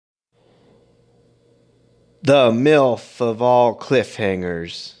The MILF of all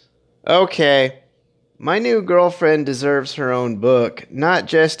cliffhangers. Okay, my new girlfriend deserves her own book, not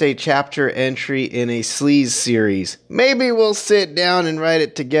just a chapter entry in a sleaze series. Maybe we'll sit down and write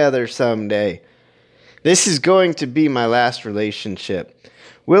it together someday. This is going to be my last relationship.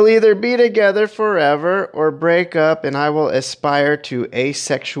 We'll either be together forever or break up, and I will aspire to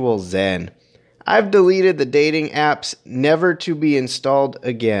asexual zen. I've deleted the dating apps, never to be installed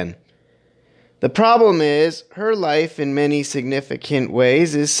again. The problem is, her life in many significant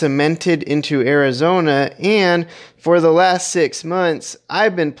ways is cemented into Arizona, and for the last 6 months,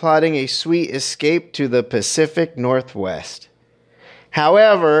 I've been plotting a sweet escape to the Pacific Northwest.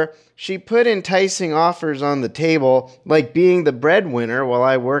 However, she put enticing offers on the table, like being the breadwinner while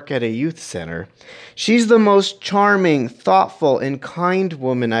I work at a youth center. She's the most charming, thoughtful, and kind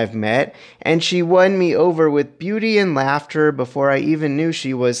woman I've met, and she won me over with beauty and laughter before I even knew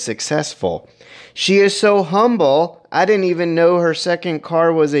she was successful. She is so humble, I didn't even know her second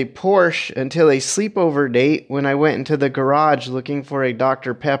car was a Porsche until a sleepover date when I went into the garage looking for a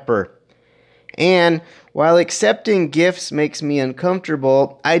Dr. Pepper. And while accepting gifts makes me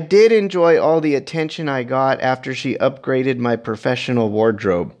uncomfortable, I did enjoy all the attention I got after she upgraded my professional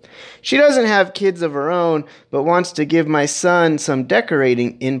wardrobe. She doesn't have kids of her own, but wants to give my son some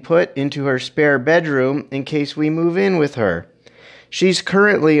decorating input into her spare bedroom in case we move in with her. She's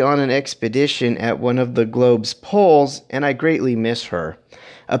currently on an expedition at one of the globe's poles, and I greatly miss her.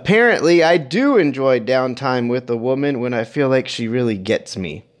 Apparently, I do enjoy downtime with a woman when I feel like she really gets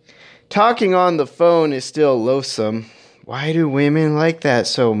me. Talking on the phone is still loathsome. Why do women like that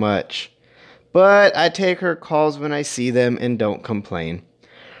so much? But I take her calls when I see them and don't complain.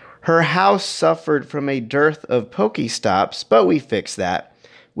 Her house suffered from a dearth of Pokestops, but we fixed that.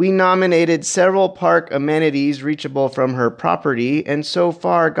 We nominated several park amenities reachable from her property and so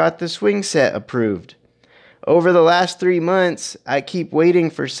far got the swing set approved. Over the last 3 months, I keep waiting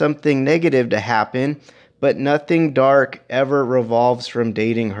for something negative to happen, but nothing dark ever revolves from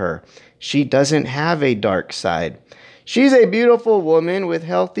dating her. She doesn't have a dark side. She's a beautiful woman with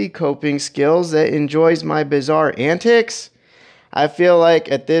healthy coping skills that enjoys my bizarre antics. I feel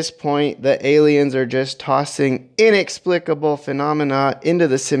like at this point, the aliens are just tossing inexplicable phenomena into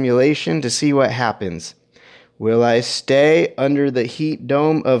the simulation to see what happens. Will I stay under the heat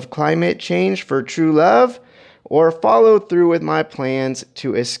dome of climate change for true love, or follow through with my plans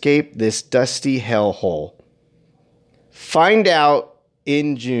to escape this dusty hellhole? Find out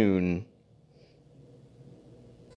in June.